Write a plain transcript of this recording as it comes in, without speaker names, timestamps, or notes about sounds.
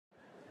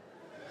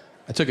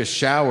I took a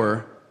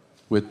shower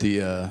with the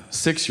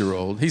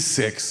 6-year-old. He's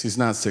 6, he's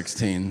not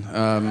 16.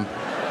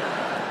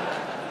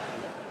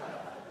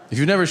 If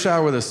you've never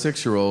showered with a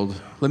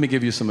 6-year-old, let me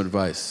give you some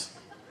advice.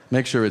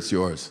 Make sure it's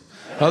yours.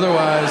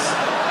 Otherwise,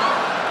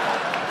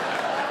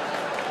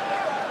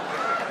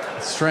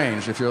 it's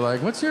strange if you're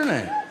like, what's your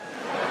name?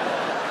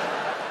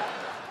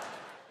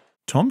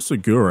 Tom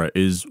Segura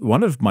is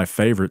one of my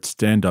favorite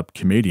stand-up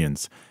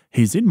comedians.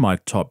 He's in my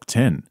top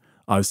 10.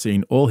 I've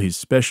seen all his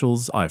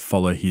specials, I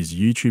follow his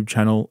YouTube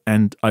channel,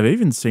 and I've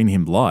even seen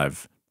him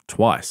live,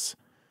 twice.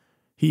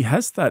 He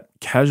has that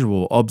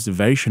casual,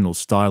 observational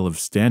style of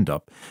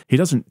stand-up. He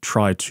doesn't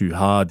try too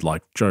hard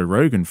like Joe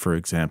Rogan, for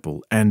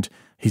example, and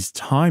his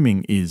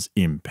timing is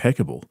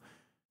impeccable.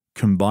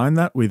 Combine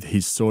that with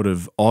his sort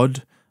of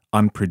odd,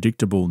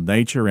 unpredictable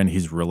nature and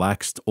his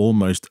relaxed,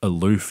 almost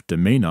aloof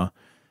demeanor,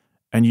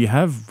 and you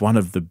have one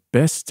of the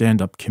best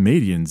stand-up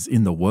comedians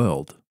in the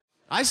world.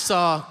 I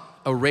saw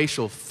a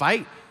racial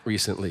fight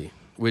recently,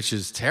 which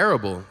is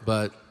terrible,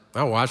 but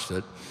I watched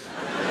it.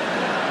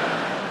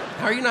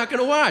 How are you not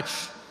gonna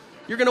watch?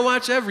 You're gonna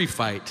watch every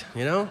fight,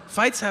 you know?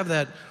 Fights have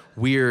that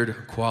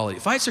weird quality.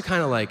 Fights are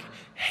kind of like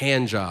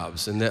hand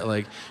jobs, and that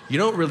like, you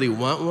don't really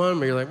want one,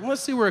 but you're like, well,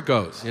 let's see where it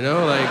goes, you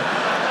know? Like,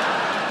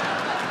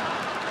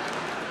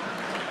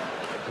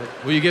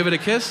 will you give it a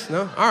kiss?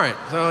 No? All right,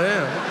 so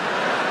yeah.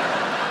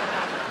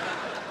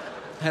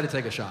 Had to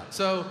take a shot,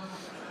 so.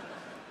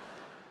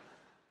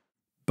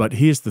 But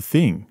here's the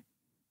thing.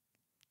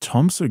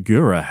 Tom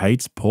Segura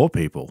hates poor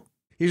people.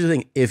 Here's the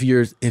thing, if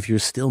you're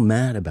still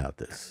mad about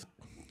this,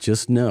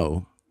 just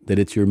know that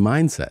it's your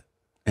mindset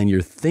and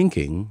you're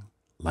thinking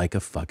like a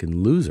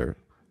fucking loser,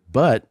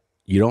 but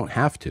you don't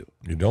have to.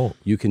 You don't.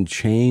 You can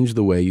change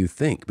the way you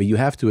think, but you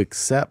have to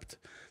accept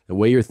the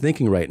way you're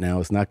thinking right now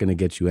is not going to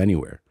get you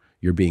anywhere.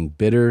 You're being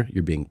bitter,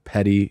 you're being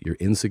petty, you're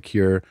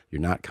insecure, you're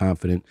not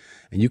confident,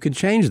 and you can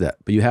change that,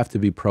 but you have to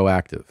be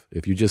proactive.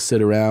 If you just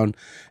sit around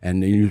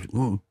and you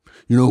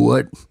know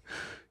what?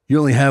 You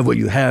only have what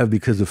you have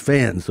because of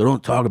fans, so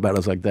don't talk about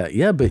us like that.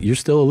 Yeah, but you're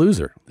still a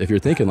loser if you're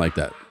thinking like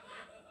that.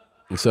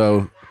 And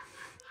so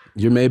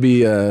you're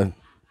maybe, I'm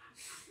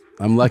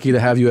lucky to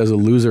have you as a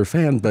loser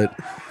fan, but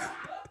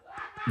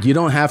you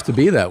don't have to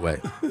be that way.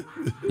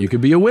 You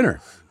could be a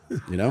winner,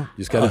 you know? You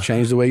just got to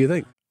change the way you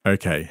think.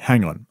 Okay,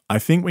 hang on. I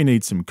think we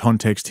need some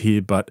context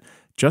here, but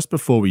just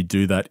before we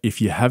do that,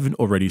 if you haven't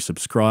already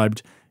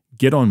subscribed,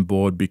 get on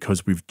board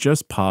because we've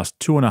just passed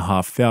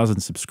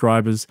 2,500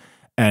 subscribers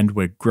and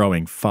we're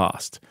growing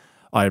fast.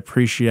 I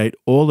appreciate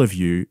all of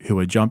you who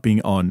are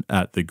jumping on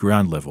at the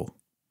ground level.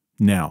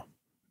 Now,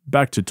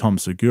 back to Tom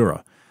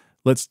Segura.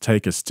 Let's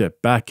take a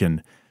step back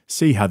and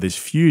see how this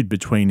feud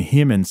between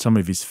him and some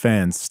of his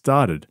fans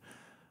started.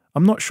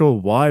 I'm not sure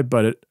why,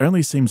 but it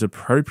only seems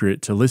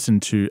appropriate to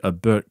listen to a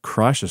Bert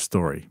Kreischer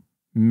story.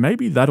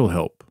 Maybe that'll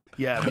help.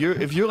 Yeah,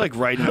 if you're like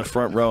right in the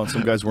front row and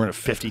some guy's wearing a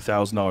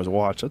 $50,000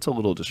 watch, that's a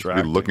little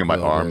distracting. You're looking at my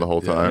arm the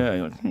whole time. Yeah,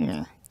 you're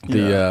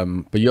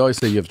like, But you always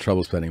say you have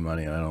trouble spending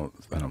money, and I don't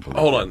believe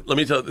Hold it. on, let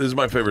me tell. This is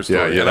my favorite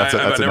story. Yeah, that's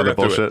another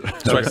bullshit.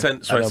 So I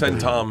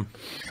sent Tom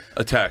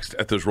a text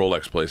at this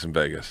Rolex place in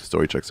Vegas.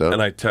 Story checks out.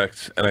 And I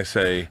text and I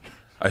say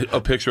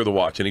a picture of the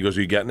watch, and he goes,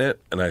 "Are you getting it?"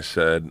 And I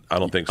said, "I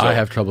don't think so. I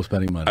have trouble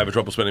spending money. I have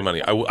trouble spending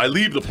money. I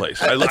leave the place.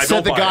 I Said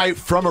don't the buy guy it.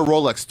 from a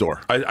Rolex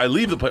store. I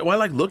leave the place. Well, I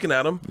like looking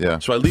at them. Yeah.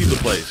 So I leave the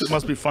place. it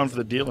must be fun for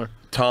the dealer.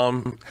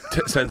 Tom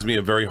sends me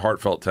a very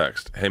heartfelt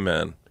text. Hey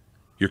man,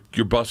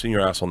 you're busting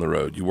your ass on the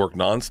road. You work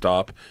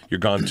nonstop.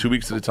 You're gone 2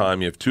 weeks at a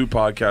time. You have 2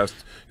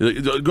 podcasts.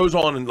 It goes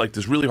on in like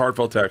this really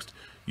heartfelt text.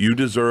 You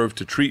deserve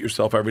to treat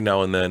yourself every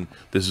now and then.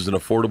 This is an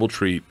affordable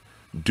treat.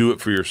 Do it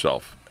for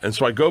yourself. And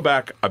so I go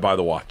back. I buy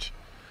the watch.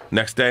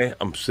 Next day,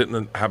 I'm sitting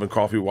and having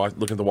coffee,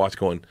 looking at the watch,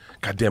 going,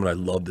 God damn it, I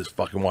love this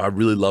fucking watch. I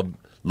really love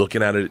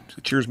looking at it.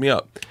 It cheers me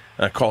up.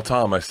 And I call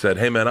Tom. I said,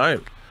 hey man, I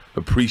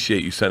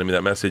appreciate you sending me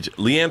that message.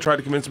 Leanne tried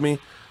to convince me,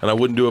 and I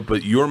wouldn't do it,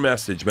 but your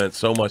message meant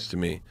so much to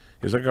me.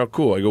 He was like, oh,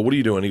 cool. I go, what are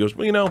you doing? He goes,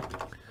 well, you know,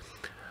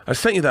 I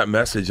sent you that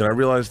message, and I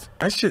realized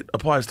that shit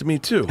applies to me,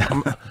 too.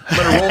 I'm in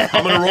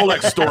a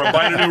Rolex store. I'm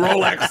buying a new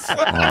Rolex.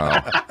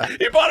 Wow.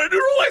 He bought a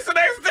new Rolex the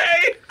next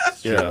day.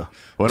 Yeah.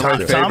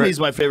 Tommy's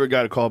my favorite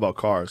guy to call about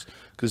cars,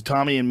 because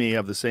Tommy and me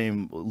have the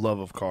same love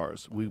of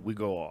cars. We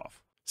go off.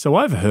 So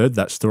I've heard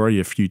that story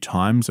a few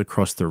times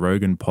across the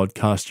Rogan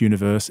podcast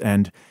universe,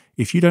 and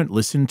if you don't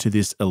listen to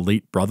this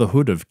elite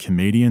brotherhood of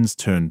comedians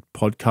turned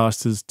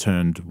podcasters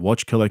turned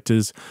watch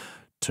collectors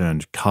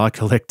turned car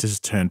collectors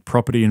turned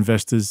property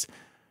investors,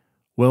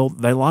 well,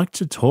 they like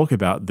to talk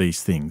about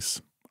these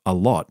things a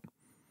lot,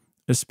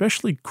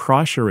 especially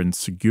Kreischer and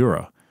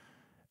Segura.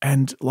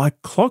 And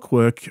like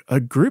clockwork, a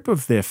group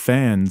of their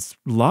fans,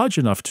 large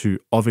enough to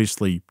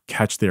obviously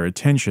catch their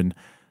attention,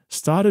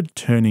 started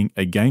turning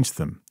against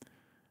them.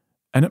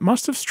 And it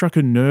must have struck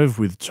a nerve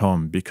with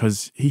Tom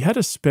because he had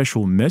a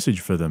special message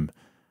for them.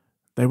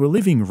 They were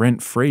living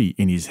rent-free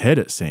in his head,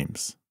 it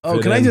seems. Oh,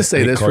 can I just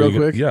say this real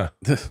quick? Yeah.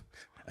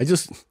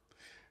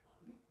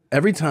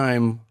 Every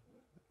time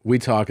we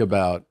talk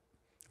about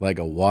like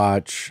a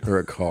watch or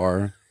a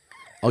car,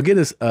 I'll get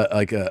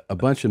like a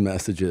bunch of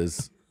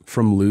messages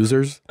from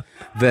losers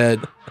that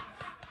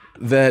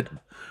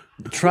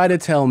try to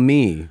tell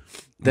me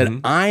that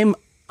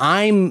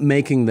I'm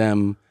making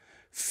them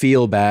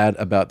feel bad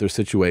about their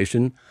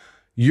situation.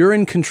 You're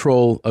in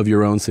control of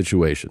your own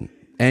situation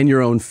and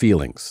your own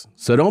feelings.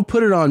 So don't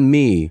put it on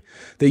me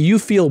that you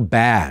feel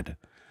bad,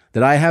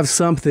 that I have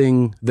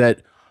something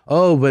that,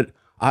 oh, but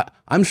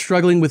I'm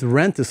struggling with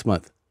rent this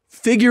month.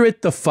 Figure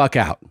it the fuck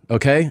out,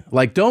 okay?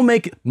 Like, don't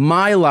make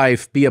my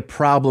life be a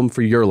problem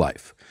for your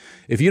life.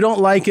 If you don't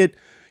like it,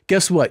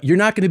 guess what? You're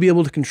not going to be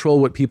able to control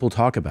what people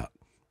talk about.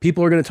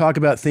 People are going to talk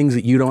about things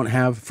that you don't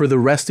have for the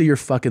rest of your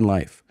fucking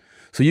life.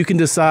 So you can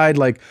decide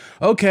like,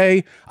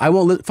 okay, I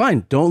won't,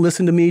 fine, don't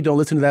listen to me, don't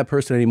listen to that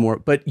person anymore,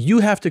 but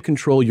you have to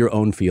control your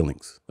own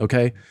feelings,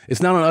 okay?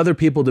 It's not on other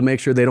people to make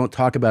sure they don't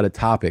talk about a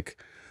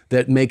topic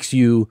that makes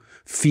you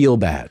feel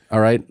bad, all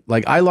right?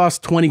 Like, I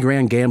lost 20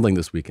 grand gambling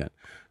this weekend.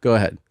 Go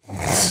ahead.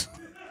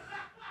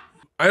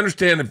 I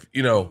understand if,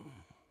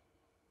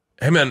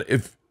 hey man,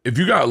 if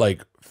you got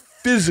like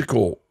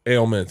physical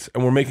ailments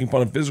and we're making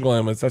fun of physical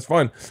ailments, that's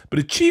fine. But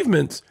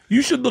achievements,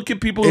 you should look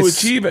at people who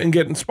achieve it and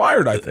get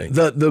inspired, I think.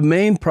 The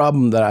main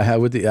problem that I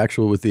have with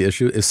the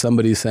issue is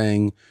somebody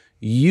saying,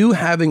 you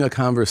having a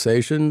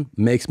conversation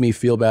makes me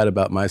feel bad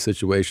about my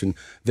situation.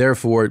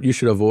 Therefore, you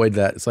should avoid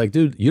that. It's like,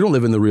 dude, you don't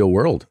live in the real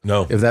world.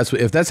 No. If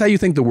that's how you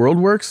think the world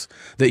works,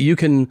 that you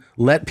can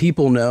let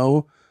people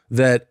know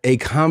that a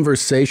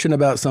conversation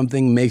about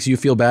something makes you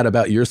feel bad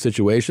about your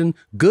situation,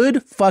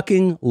 good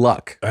fucking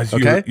luck.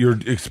 Okay?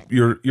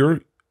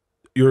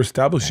 You're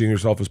establishing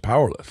yourself as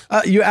powerless.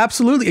 You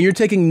absolutely, and you're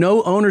taking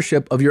no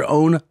ownership of your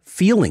own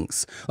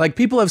feelings. Like,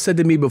 people have said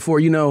to me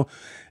before,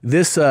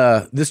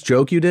 this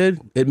joke you did,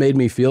 it made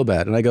me feel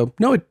bad. And I go,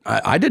 no,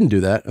 I didn't do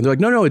that. And they're like,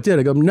 no, it did.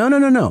 I go,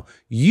 no.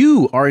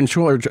 You are in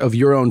charge of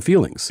your own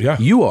feelings. Yeah.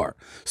 You are.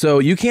 So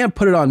you can't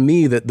put it on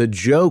me that the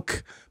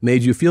joke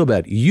made you feel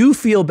bad. You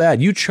feel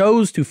bad. You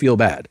chose to feel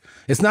bad.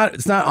 It's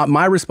not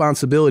my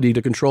responsibility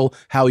to control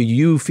how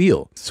you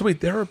feel. So wait,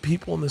 there are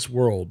people in this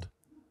world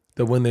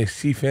that when they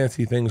see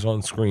fancy things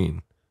on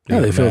screen,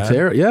 they feel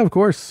terrible. Yeah, of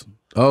course.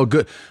 Oh,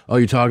 good. Oh,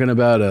 you're talking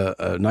about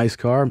a nice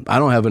car? I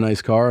don't have a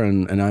nice car,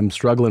 and I'm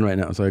struggling right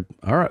now. It's like,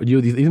 all right,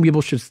 you think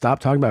people should stop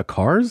talking about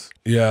cars?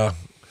 Yeah.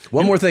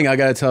 One more thing I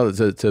got to tell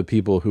to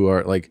people who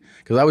are like,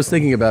 because I was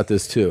thinking about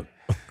this too.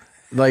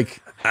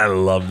 Like, I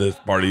love this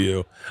part of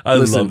you.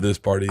 Love this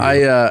part of you.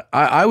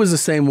 I was the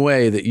same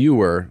way that you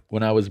were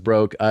when I was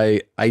broke.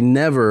 I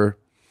never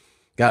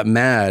got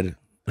mad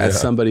at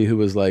somebody who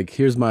was like,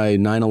 here's my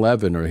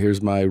 911 or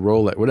here's my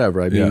Rolex,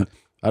 whatever. I mean,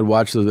 I'd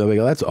watch those. I'd be like,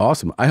 oh, that's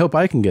awesome. I hope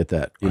I can get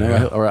that.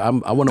 I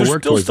want to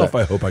work towards stuff that.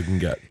 I hope I can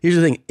get. Here's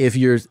the thing: if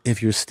you're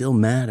still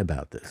mad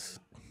about this,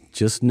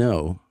 just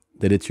know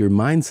that it's your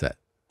mindset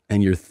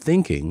and you're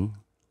thinking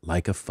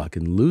like a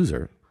fucking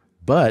loser.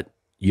 But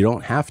you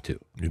don't have to.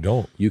 You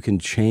don't. You can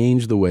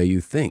change the way you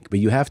think, but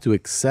you have to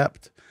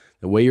accept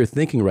the way you're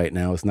thinking right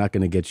now is not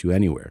going to get you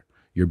anywhere.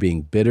 You're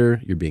being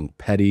bitter, you're being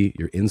petty,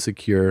 you're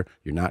insecure,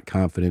 you're not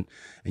confident,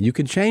 and you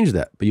can change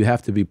that, but you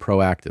have to be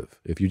proactive.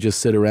 If you just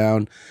sit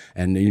around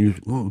and you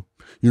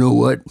know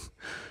what?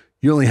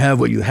 You only have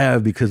what you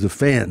have because of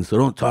fans, so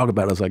don't talk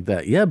about us like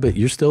that. Yeah, but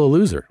you're still a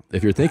loser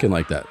if you're thinking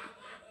like that.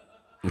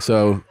 And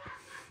so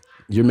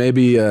you're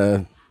maybe,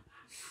 I'm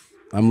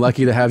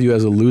lucky to have you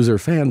as a loser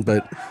fan,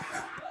 but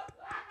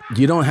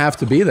you don't have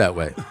to be that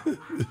way.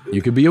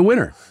 You could be a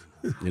winner,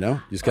 You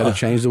just got to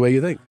change the way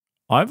you think.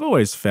 I've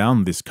always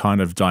found this kind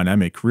of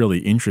dynamic really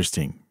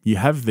interesting. You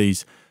have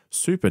these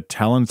super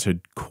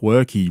talented,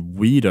 quirky,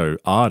 weirdo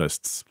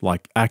artists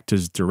like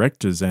actors,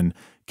 directors, and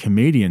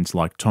comedians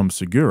like Tom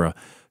Segura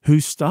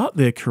who start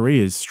their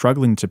careers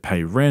struggling to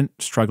pay rent,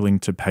 struggling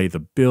to pay the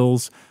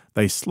bills.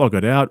 They slog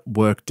it out,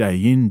 work day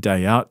in,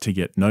 day out to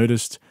get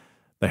noticed.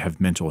 They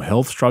have mental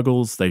health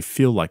struggles. They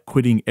feel like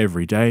quitting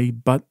every day,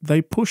 but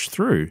they push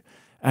through.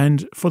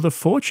 And for the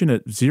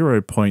fortunate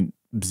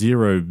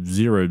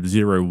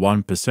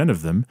 0.0001%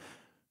 of them,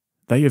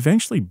 they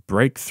eventually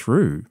break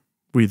through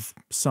with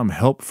some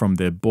help from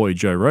their boy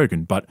Joe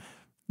Rogan, but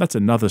that's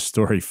another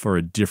story for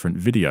a different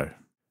video.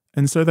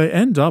 And so they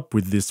end up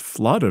with this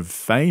flood of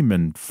fame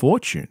and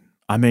fortune.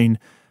 I mean,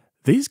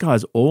 these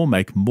guys all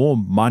make more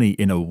money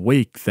in a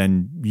week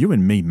than you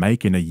and me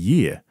make in a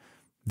year.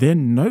 They're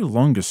no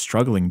longer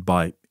struggling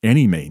by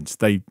any means.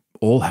 They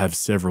all have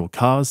several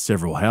cars,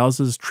 several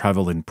houses,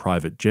 travel in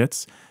private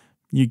jets.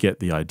 You get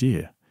the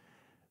idea.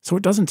 So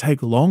it doesn't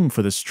take long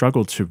for the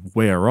struggle to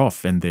wear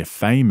off and their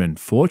fame and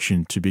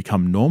fortune to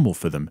become normal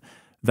for them.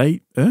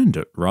 They earned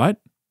it, right?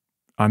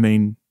 I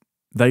mean,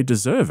 they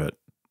deserve it,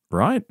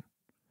 right?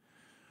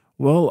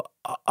 Well,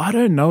 I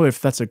don't know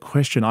if that's a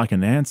question I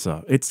can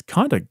answer. It's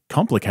kind of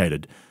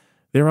complicated.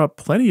 There are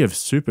plenty of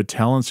super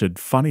talented,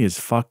 funny as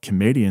fuck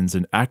comedians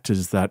and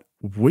actors that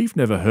we've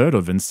never heard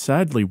of, and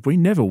sadly, we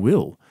never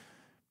will.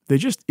 There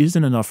just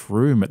isn't enough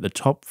room at the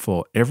top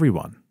for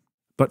everyone.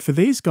 But for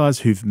these guys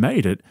who've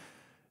made it,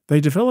 they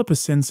develop a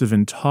sense of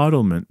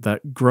entitlement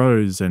that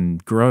grows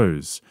and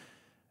grows.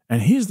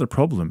 And here's the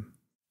problem.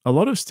 A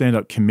lot of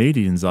stand-up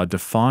comedians are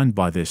defined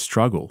by their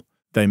struggle.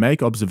 They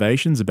make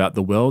observations about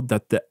the world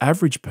that the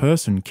average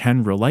person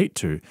can relate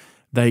to.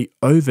 They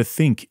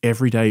overthink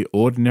everyday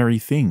ordinary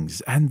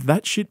things, and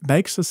that shit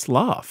makes us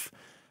laugh.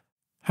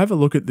 Have a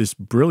look at this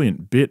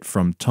brilliant bit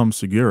from Tom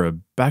Segura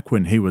back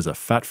when he was a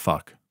fat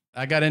fuck.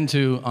 I got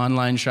into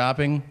online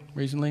shopping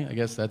recently. I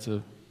guess that's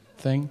a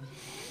thing.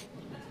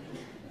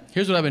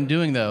 Here's what I've been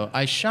doing, though.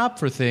 I shop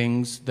for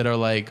things that are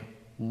like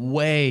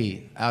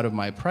way out of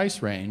my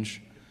price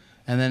range.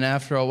 And then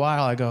after a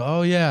while, I go,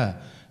 oh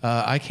yeah,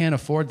 I can't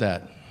afford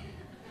that.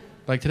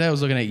 Like today I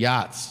was looking at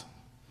yachts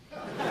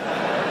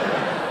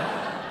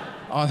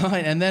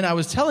online. And then I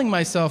was telling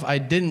myself I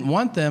didn't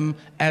want them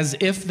as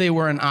if they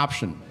were an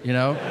option, you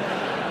know?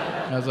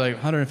 I was like,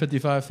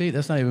 155 feet?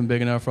 That's not even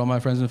big enough for all my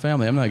friends and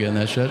family. I'm not getting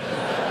that shit.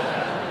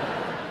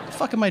 What the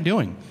fuck am I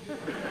doing?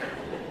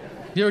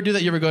 You ever do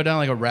that? You ever go down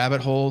like a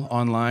rabbit hole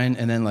online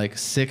and then like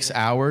 6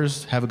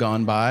 hours have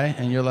gone by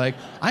and you're like,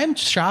 I'm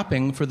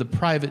shopping for the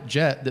private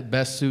jet that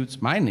best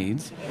suits my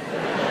needs.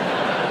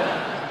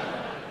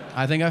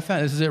 I think I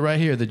found, this is it right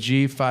here, the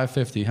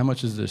G550. How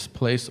much is this?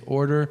 Place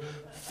order,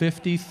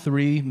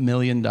 $53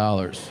 million.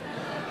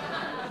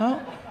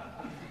 Well,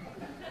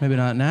 maybe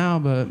not now,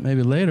 but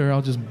maybe later.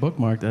 I'll just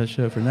bookmark that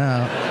shit for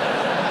now.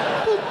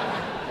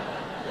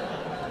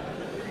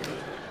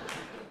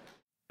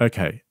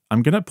 Okay,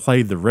 I'm going to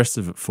play the rest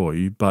of it for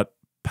you, but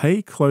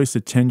pay close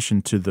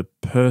attention to the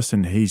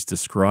person he's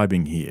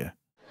describing here.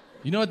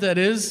 You know what that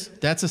is?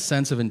 That's a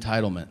sense of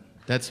entitlement.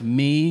 That's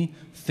me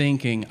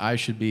thinking I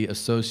should be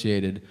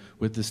associated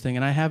with this thing,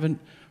 and I haven't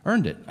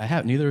earned it. I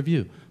haven't, neither of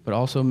you, but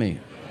also me.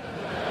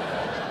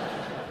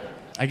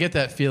 I get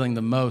that feeling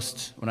the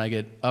most when I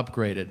get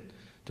upgraded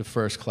to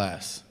first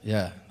class.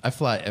 Yeah, I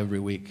fly every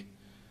week.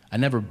 I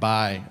never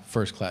buy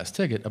first class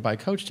ticket, I buy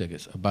coach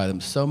tickets. I buy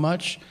them so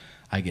much,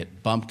 I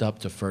get bumped up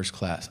to first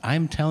class.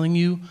 I'm telling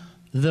you,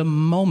 the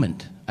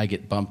moment I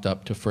get bumped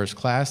up to first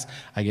class,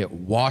 I get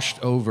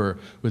washed over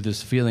with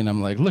this feeling.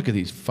 I'm like, look at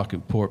these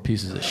fucking poor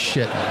pieces of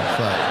shit on the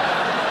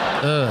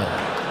flight.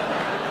 Ugh.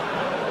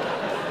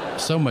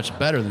 So much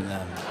better than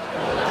them.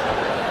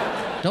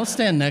 Don't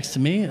stand next to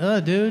me,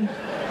 dude.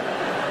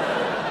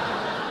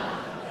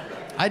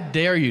 I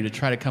dare you to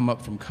try to come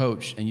up from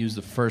coach and use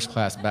the first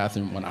class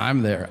bathroom when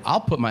I'm there.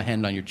 I'll put my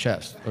hand on your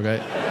chest, okay?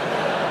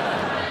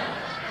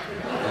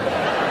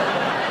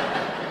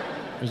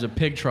 There's a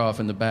pig trough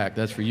in the back.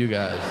 That's for you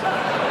guys.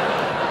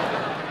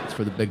 It's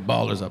for the big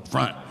ballers up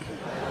front.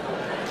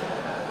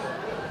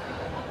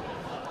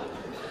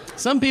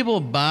 Some people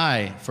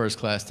buy first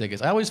class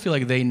tickets. I always feel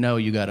like they know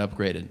you got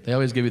upgraded. They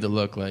always give you the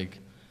look like,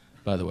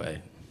 by the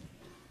way,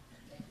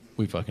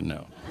 we fucking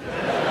know.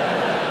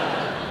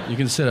 You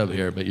can sit up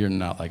here, but you're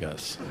not like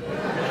us.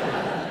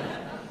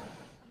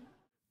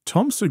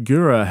 Tom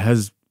Segura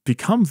has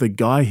become the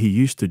guy he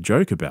used to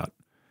joke about.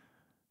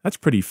 That's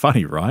pretty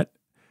funny, right?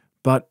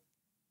 But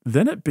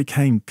then it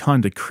became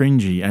kind of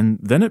cringy, and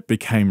then it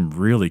became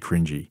really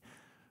cringy.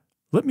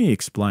 Let me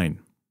explain.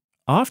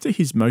 After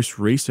his most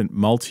recent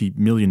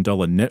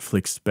multi-million-dollar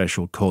Netflix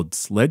special called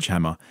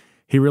Sledgehammer,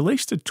 he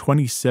released a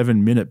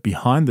 27-minute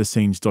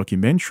behind-the-scenes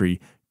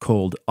documentary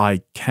called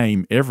I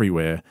Came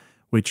Everywhere,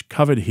 which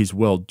covered his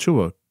world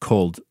tour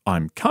called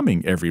I'm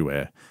Coming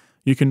Everywhere.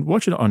 You can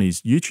watch it on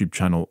his YouTube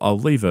channel. I'll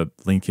leave a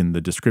link in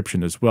the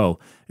description as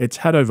well. It's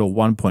had over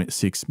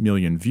 1.6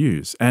 million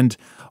views. And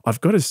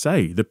I've got to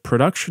say, the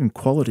production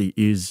quality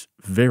is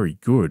very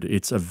good.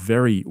 It's a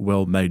very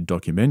well-made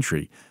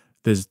documentary.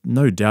 There's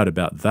no doubt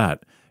about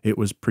that. It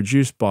was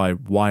produced by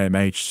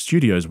YMH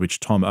Studios, which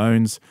Tom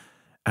owns,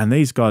 and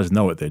these guys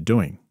know what they're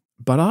doing.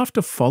 But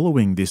after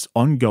following this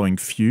ongoing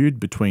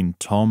feud between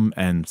Tom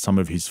and some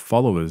of his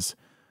followers,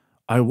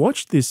 I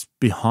watched this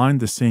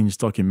behind-the-scenes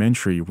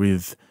documentary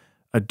with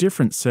a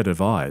different set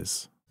of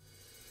eyes.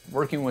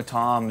 Working with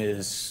Tom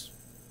is,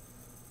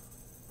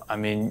 I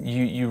mean,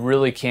 you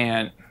really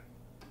can't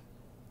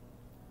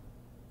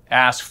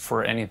ask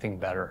for anything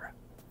better.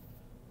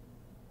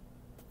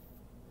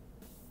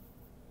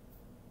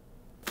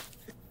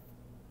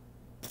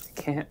 I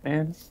can't,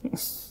 man.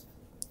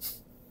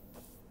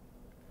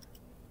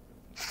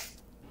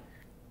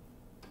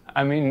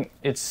 I mean,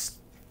 it's...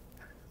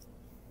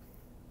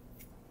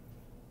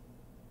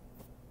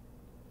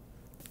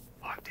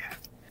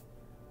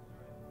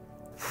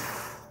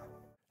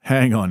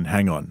 Hang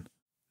on.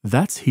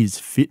 That's his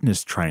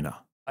fitness trainer.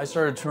 I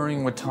started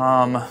touring with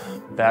Tom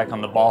back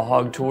on the Ball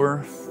Hog tour.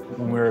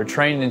 When we were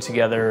training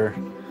together,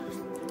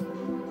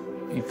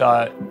 he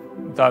thought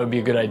it would be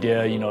a good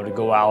idea, you know, to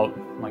go out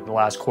like the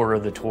last quarter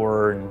of the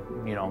tour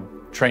and, you know,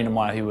 train him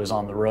while he was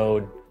on the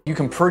road. You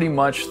can pretty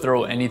much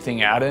throw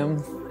anything at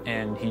him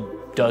and he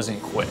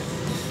doesn't quit.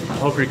 I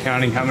hope you're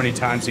counting how many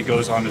times he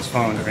goes on his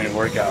phone during a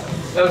workout.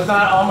 That was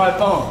not on my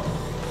phone.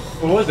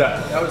 What was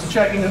that? I was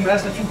checking the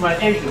message from my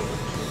agent.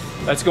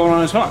 That's going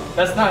on his phone.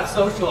 That's not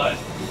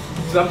socialized.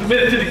 Because I'm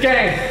committed to the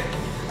game.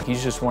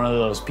 He's just one of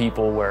those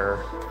people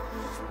where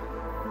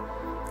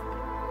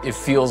it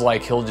feels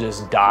like he'll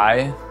just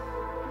die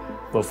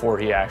before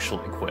he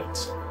actually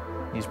quits.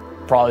 He's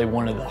probably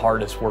one of the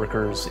hardest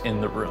workers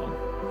in the room,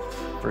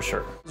 for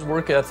sure. His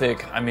work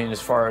ethic, I mean, as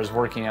far as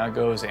working out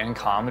goes and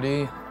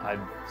comedy, I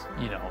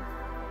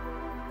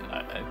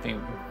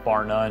think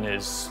bar none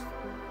is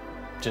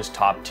just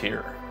top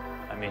tier.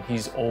 I mean,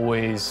 he's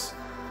always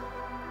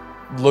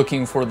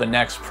looking for the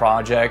next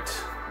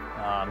project.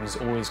 He's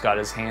always got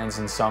his hands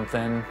in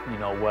something, you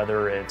know,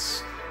 whether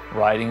it's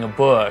writing a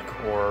book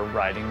or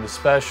writing the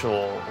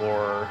special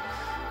or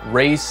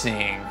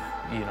racing,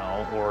 you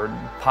know, or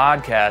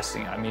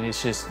podcasting. I mean,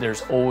 it's just,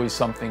 there's always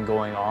something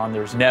going on.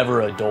 There's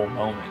never a dull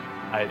moment.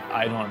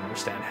 I don't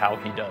understand how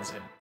he does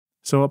it.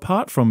 So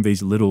apart from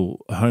these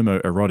little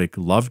homoerotic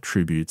love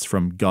tributes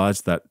from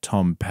guys that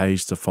Tom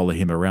pays to follow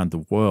him around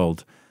the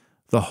world,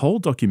 the whole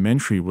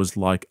documentary was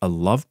like a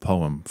love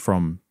poem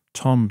from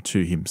Tom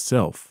to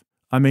himself.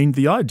 I mean,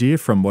 the idea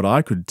from what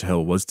I could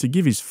tell was to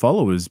give his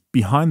followers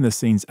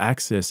behind-the-scenes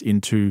access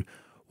into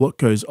what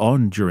goes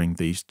on during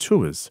these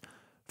tours.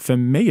 For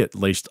me, at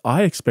least,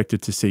 I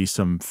expected to see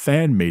some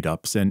fan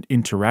meetups and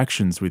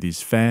interactions with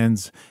his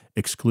fans,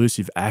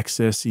 exclusive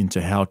access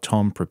into how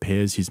Tom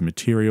prepares his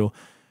material,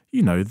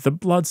 you know, the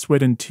blood,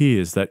 sweat and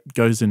tears that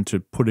goes into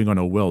putting on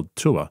a world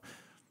tour.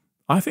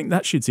 I think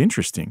that shit's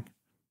interesting.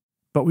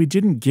 But we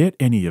didn't get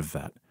any of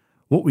that.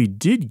 What we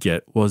did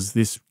get was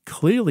this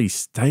clearly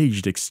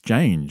staged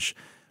exchange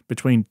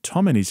between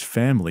Tom and his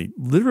family,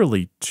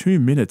 literally 2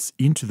 minutes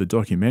into the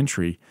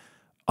documentary,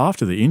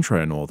 after the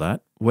intro and all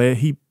that, where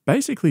he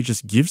basically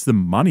just gives them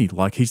money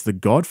like he's the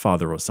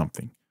Godfather or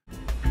something.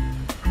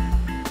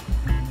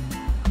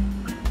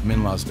 I'm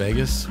in Las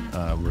Vegas.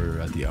 We're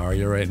at the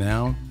Aria right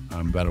now.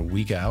 I'm about a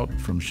week out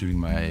from shooting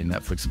my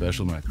Netflix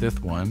special, my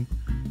 5th one,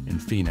 in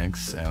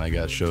Phoenix, and I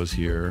got shows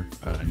here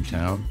in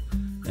town.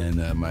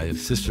 And my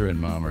sister and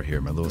mom are here,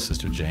 my little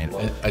sister Jane.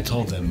 I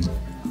told them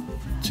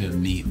to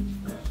meet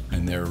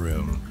in their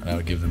room. I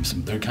would give them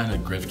some, they're kind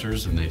of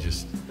grifters, and they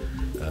just,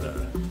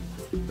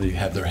 they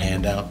have their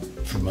hand out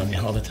for money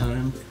all the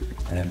time.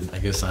 And I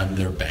guess I'm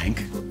their bank.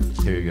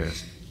 Here you go.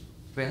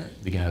 Really?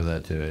 You can have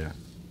that too, yeah.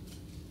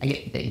 I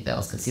get big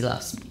bills because he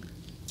loves me.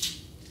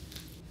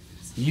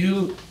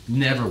 You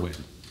never win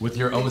with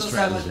your own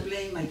strategy. Because I was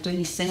playing my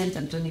 20 cents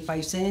and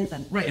 25 cents.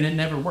 And Right, and it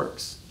never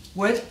works.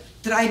 what?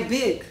 Try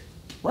big.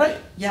 Right.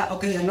 Yeah,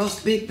 okay, I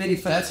lost big very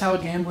fast. That's how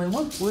gambling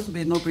works. Would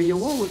be no pretty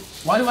wall.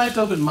 Why do I have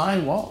to open my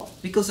wall?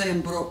 Because I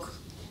am broke.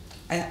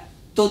 I am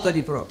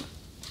totally broke.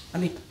 I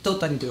mean,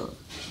 totally broke.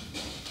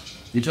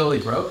 You totally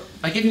broke?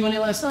 I gave you money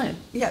last night.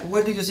 Yeah,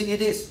 where do you think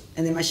it is?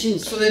 In the machine.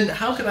 So then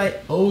how could I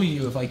owe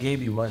you if I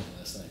gave you money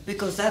last night?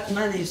 Because that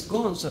money is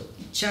gone, so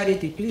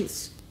charity,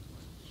 please.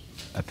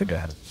 I think I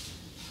had it.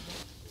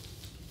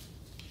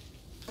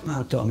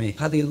 Now, Tommy,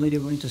 how do you know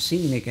you're going to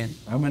see me again?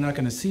 How am I not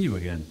going to see you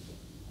again?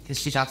 Because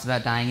she talks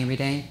about dying every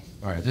day.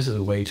 All right, this is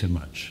way too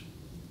much.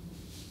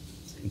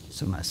 Thank you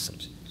so much.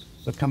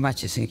 But how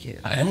much you think you?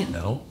 I don't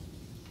know.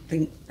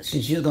 Think,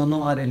 since you don't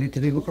know, add a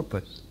little bit more,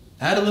 but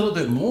Add a little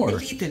bit a more.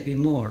 little bit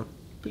more,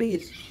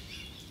 please.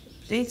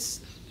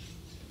 Please.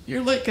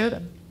 You're like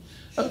a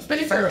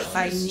fair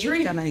I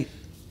need and I.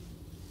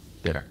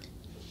 There.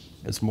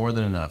 It's more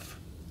than enough.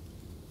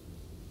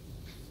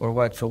 Or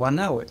what, for 1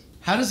 hour?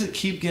 How does it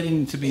keep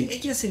getting to be?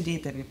 Just a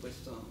little bit, pues,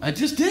 Tommy. I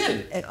just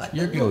did.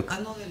 You're good.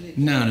 Another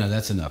little. No,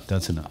 that's enough.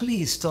 That's enough.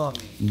 Please, Tommy.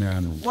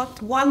 No.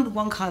 What,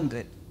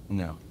 100?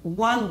 No.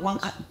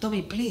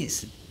 Tommy,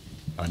 please.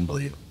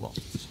 Unbelievable.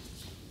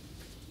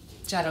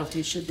 Gerald,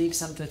 you should leave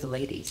some to the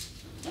ladies.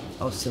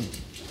 Awesome.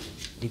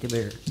 Little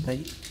bit,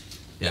 right?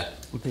 Yeah.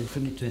 Okay, for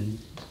me to.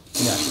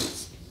 Yeah.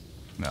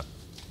 No.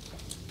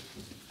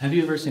 Have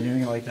you ever seen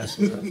anything like that?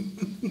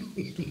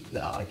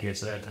 No, I can't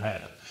say I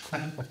have.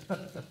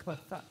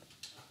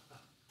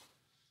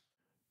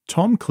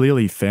 Tom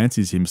clearly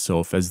fancies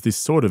himself as this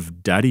sort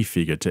of daddy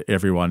figure to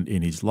everyone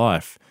in his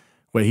life,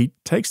 where he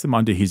takes them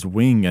under his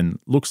wing and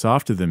looks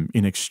after them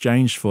in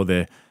exchange for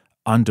their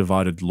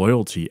undivided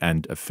loyalty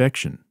and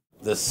affection.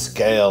 The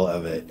scale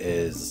of it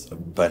is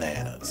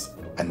bananas.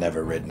 I've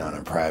never ridden on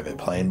a private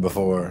plane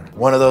before.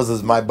 One of those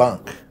is my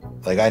bunk.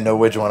 Like, I know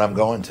which one I'm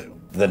going to.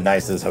 The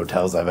nicest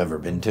hotels I've ever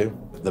been to.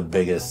 The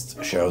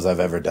biggest shows I've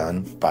ever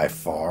done, by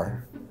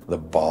far. The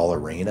Ball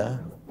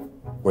Arena,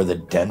 where the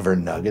Denver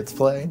Nuggets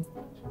play.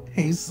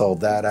 He sold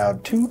that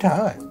out 2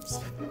 times.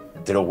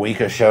 Did a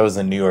week of shows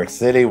in New York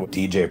City.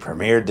 DJ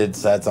Premier did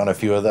sets on a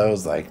few of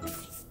those. Like,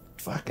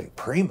 fucking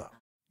primo.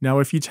 Now,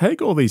 if you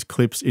take all these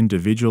clips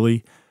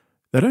individually,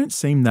 they don't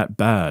seem that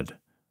bad.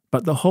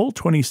 But the whole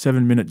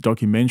 27-minute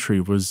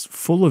documentary was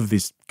full of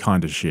this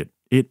kind of shit.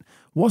 It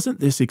wasn't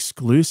this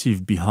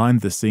exclusive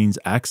behind-the-scenes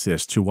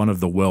access to one of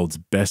the world's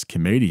best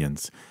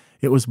comedians.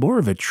 It was more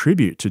of a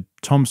tribute to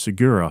Tom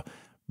Segura,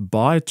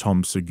 by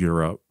Tom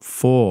Segura,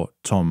 for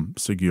Tom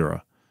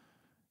Segura.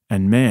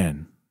 And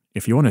man,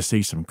 if you want to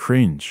see some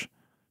cringe,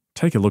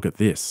 take a look at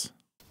this.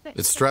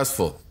 It's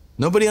stressful.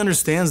 Nobody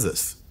understands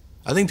this.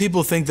 I think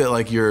people think that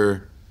like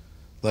you're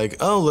like,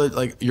 oh,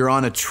 like you're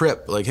on a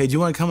trip. Like, hey, do you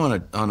want to come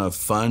on a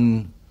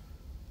fun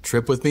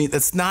trip with me?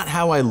 That's not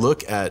how I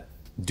look at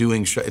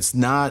doing show. It's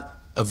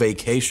not a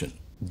vacation.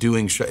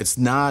 It's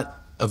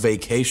not a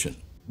vacation.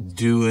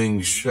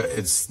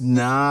 It's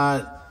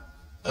not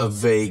a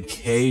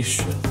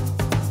vacation.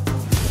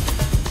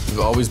 I've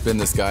always been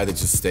this guy that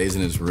just stays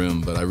in his room,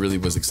 but I really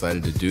was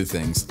excited to do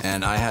things.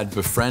 And I had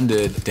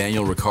befriended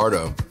Daniel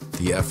Ricciardo,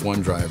 the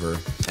F1 driver,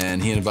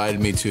 and he invited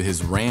me to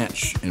his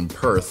ranch in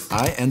Perth.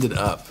 I ended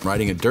up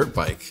riding a dirt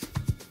bike,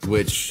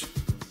 which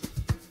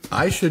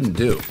I shouldn't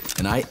do,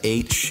 and I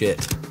ate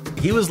shit.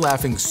 He was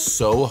laughing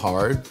so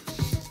hard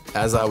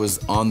as I was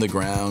on the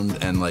ground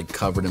and like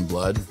covered in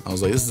blood. I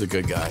was like, this is a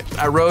good guy.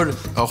 I rode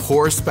a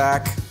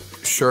horseback,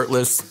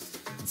 shirtless,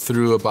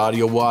 through a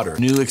body of water.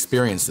 New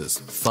experiences,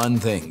 fun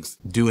things,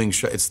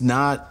 it's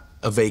not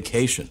a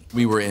vacation.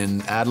 We were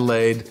in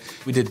Adelaide.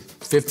 We did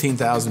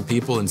 15,000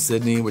 people in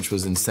Sydney, which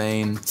was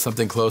insane.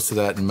 Something close to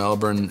that in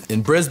Melbourne.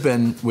 In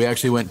Brisbane, we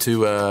actually went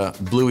to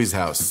Bluey's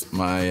house.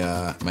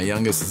 My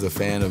youngest is a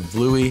fan of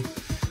Bluey.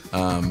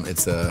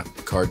 It's a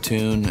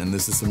cartoon, and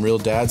this is some real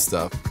dad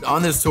stuff.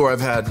 On this tour,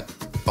 I've had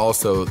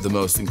also the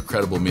most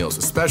incredible meals,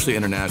 especially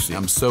internationally.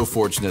 I'm so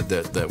fortunate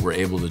that we're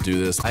able to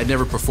do this. I'd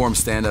never performed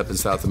stand-up in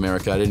South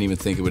America. I didn't even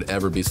think it would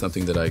ever be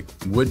something that I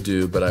would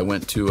do, but I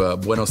went to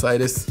Buenos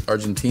Aires,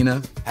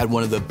 Argentina, had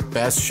one of the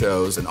best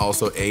shows, and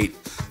also ate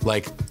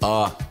like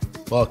a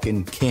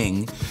fucking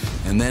king.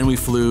 And then we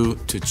flew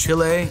to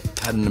Chile,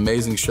 had an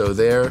amazing show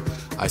there.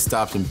 I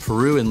stopped in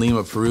Peru, in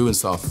Lima, Peru, and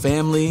saw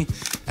family,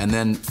 and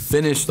then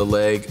finished the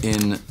leg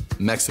in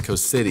Mexico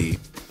City.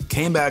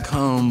 Came back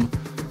home,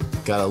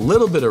 got a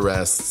little bit of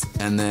rest,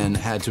 and then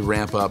had to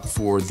ramp up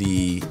for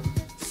the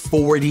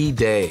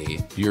 40-day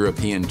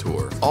European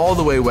tour. All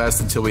the way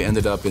west until we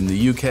ended up in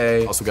the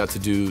UK. Also got to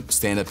do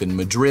stand-up in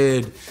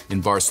Madrid,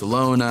 in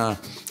Barcelona,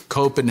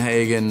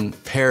 Copenhagen,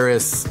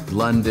 Paris,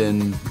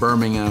 London,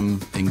 Birmingham,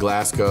 and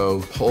Glasgow.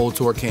 The whole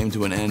tour came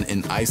to an end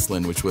in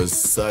Iceland, which was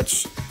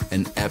such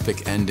an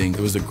epic ending.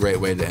 It was a great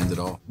way to end it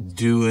all.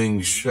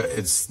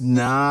 It's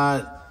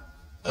not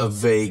a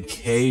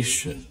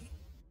vacation.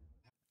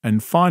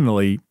 And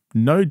finally,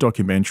 no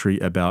documentary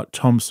about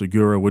Tom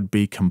Segura would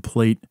be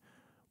complete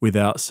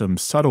without some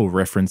subtle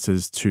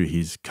references to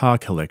his car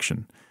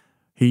collection.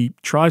 He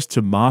tries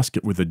to mask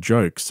it with a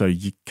joke so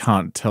you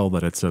can't tell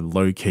that it's a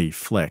low-key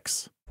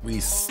flex. We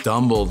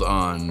stumbled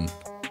on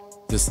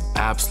this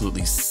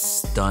absolutely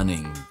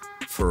stunning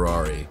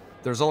Ferrari.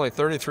 There's only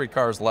 33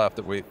 cars left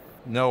that we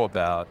know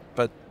about,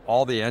 but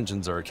all the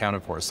engines are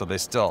accounted for, so they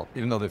still,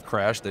 even though they've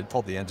crashed, they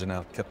pulled the engine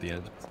out, kept the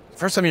engine.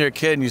 First time you're a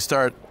kid and you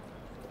start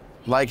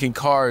liking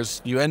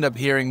cars, you end up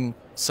hearing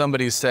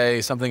somebody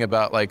say something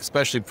about, like,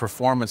 especially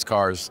performance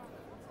cars.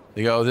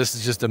 They go, this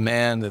is just a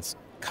man that's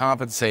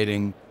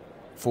compensating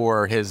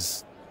for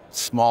his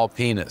small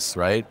penis,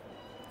 right?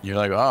 You're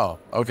like, oh,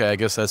 okay, I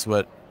guess that's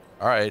what,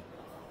 all right.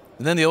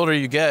 And then the older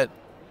you get,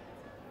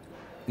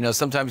 you know,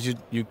 sometimes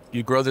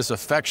you grow this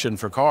affection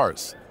for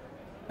cars.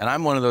 And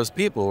I'm one of those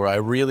people where I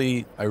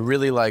really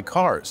like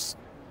cars.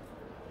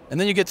 And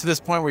then you get to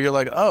this point where you're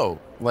like, oh,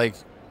 like,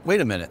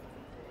 wait a minute.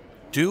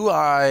 Do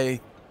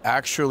I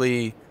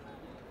actually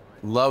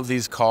love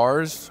these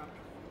cars,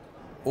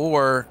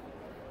 or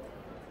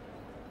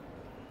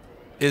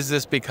is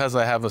this because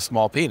I have a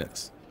small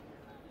penis?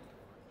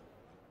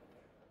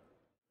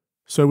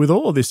 So with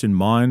all of this in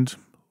mind,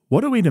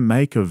 what are we to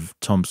make of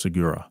Tom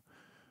Segura?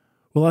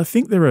 Well, I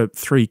think there are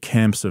three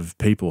camps of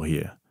people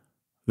here.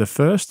 The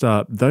first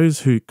are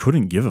those who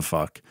couldn't give a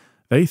fuck.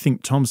 They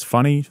think Tom's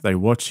funny, they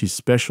watch his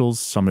specials,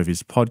 some of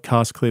his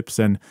podcast clips,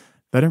 and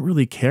they don't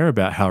really care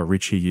about how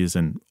rich he is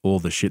and all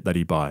the shit that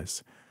he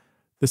buys.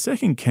 The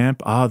second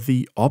camp are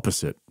the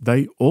opposite.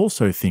 They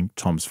also think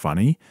Tom's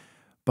funny,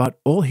 but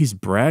all his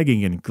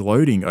bragging and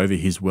gloating over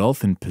his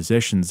wealth and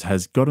possessions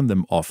has gotten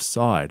them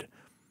offside.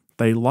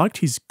 They liked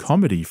his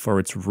comedy for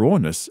its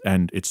rawness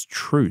and its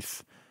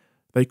truth.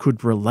 They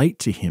could relate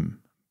to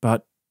him,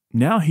 but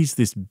now he's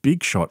this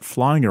big shot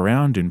flying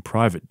around in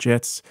private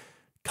jets,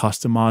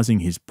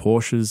 customizing his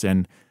Porsches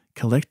and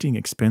collecting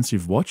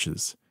expensive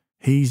watches.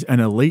 He's an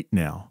elite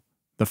now.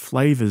 The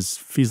flavor's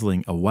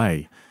fizzling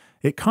away.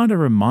 It kind of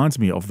reminds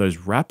me of those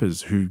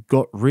rappers who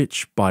got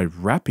rich by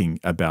rapping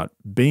about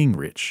being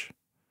rich.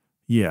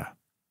 Yeah,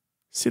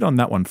 sit on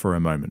that one for a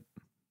moment.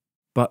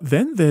 But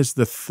then there's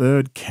the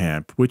third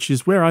camp, which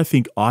is where I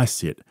think I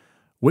sit.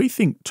 We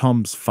think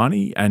Tom's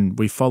funny and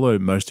we follow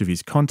most of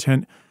his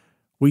content.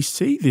 We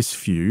see this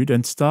feud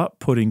and start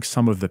putting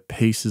some of the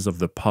pieces of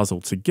the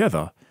puzzle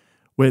together.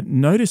 We're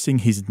noticing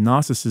his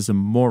narcissism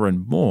more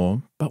and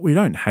more, but we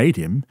don't hate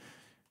him.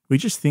 We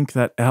just think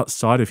that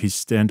outside of his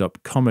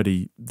stand-up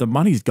comedy, the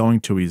money's going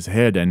to his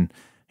head and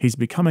he's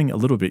becoming a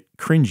little bit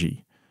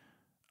cringy.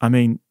 I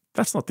mean,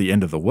 that's not the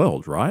end of the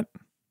world, right?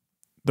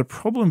 The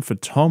problem for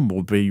Tom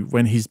will be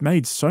when he's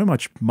made so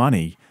much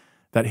money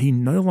that he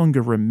no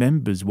longer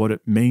remembers what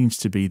it means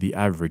to be the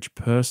average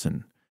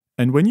person.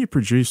 And when you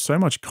produce so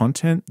much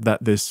content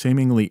that there's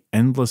seemingly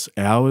endless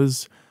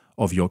hours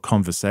of your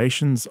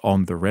conversations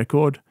on the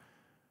record,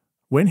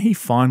 when he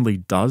finally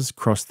does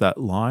cross that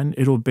line,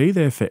 it'll be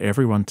there for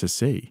everyone to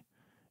see,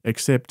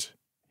 except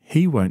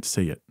he won't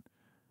see it.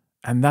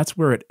 And that's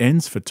where it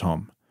ends for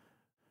Tom.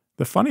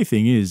 The funny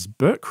thing is,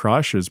 Bert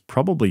Kreischer's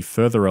probably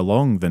further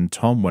along than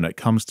Tom when it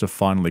comes to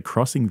finally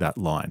crossing that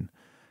line.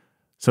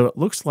 So it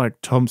looks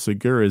like Tom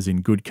Segura's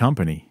in good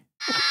company.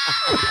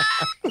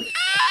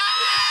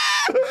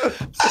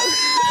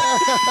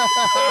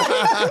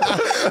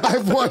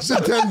 I've watched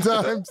it 10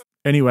 times.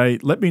 Anyway,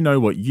 let me know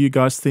what you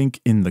guys think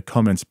in the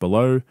comments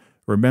below.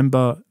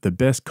 Remember, the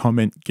best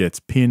comment gets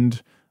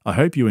pinned. I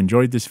hope you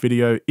enjoyed this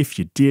video. If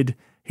you did,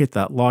 hit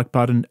that like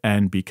button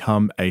and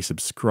become a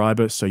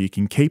subscriber so you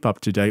can keep up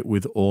to date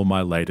with all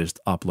my latest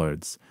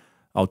uploads.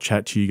 I'll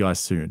chat to you guys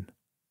soon.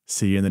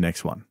 See you in the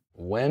next one.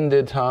 When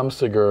did Tom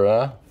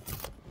Segura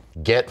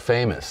get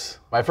famous?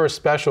 My first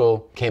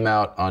special came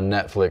out on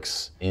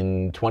Netflix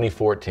in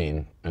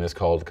 2014, and it's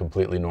called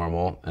Completely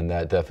Normal, and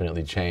that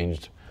definitely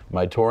changed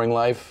my touring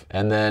life.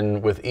 And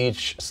then with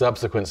each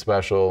subsequent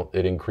special,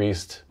 it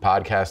increased.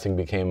 Podcasting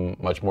became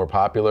much more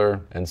popular,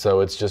 and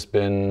so it's just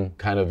been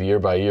kind of year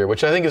by year,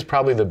 which I think is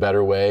probably the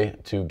better way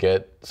to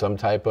get some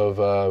type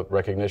of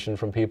recognition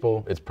from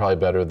people. It's probably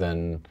better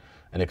than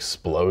an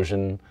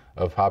explosion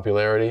of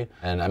popularity.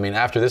 And I mean,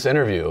 after this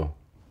interview,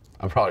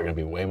 I'm probably gonna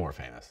be way more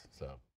famous.